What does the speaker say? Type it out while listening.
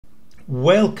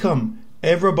Welcome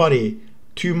everybody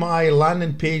to my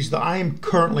landing page that I am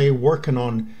currently working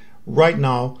on right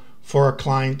now for a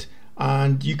client,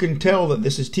 and you can tell that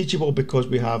this is Teachable because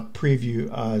we have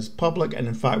preview as public, and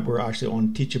in fact we're actually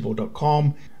on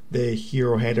teachable.com. The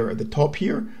hero header at the top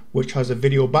here, which has a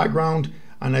video background,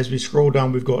 and as we scroll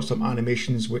down we've got some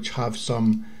animations which have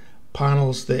some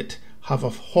panels that have a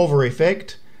hover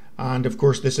effect, and of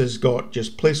course this has got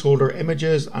just placeholder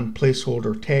images and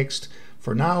placeholder text.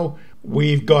 For now,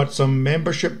 we've got some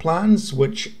membership plans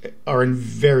which are in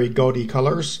very gaudy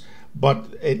colors, but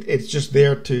it's just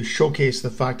there to showcase the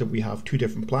fact that we have two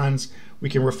different plans. We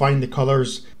can refine the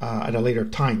colors at a later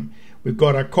time. We've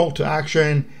got a call to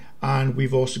action, and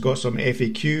we've also got some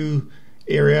FAQ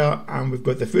area, and we've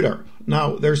got the footer.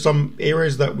 Now, there's some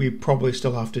areas that we probably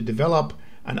still have to develop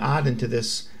and add into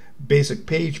this basic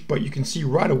page, but you can see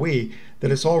right away that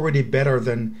it's already better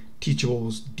than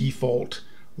Teachable's default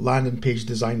landing page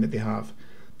design that they have.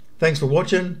 Thanks for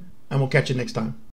watching, and we'll catch you next time.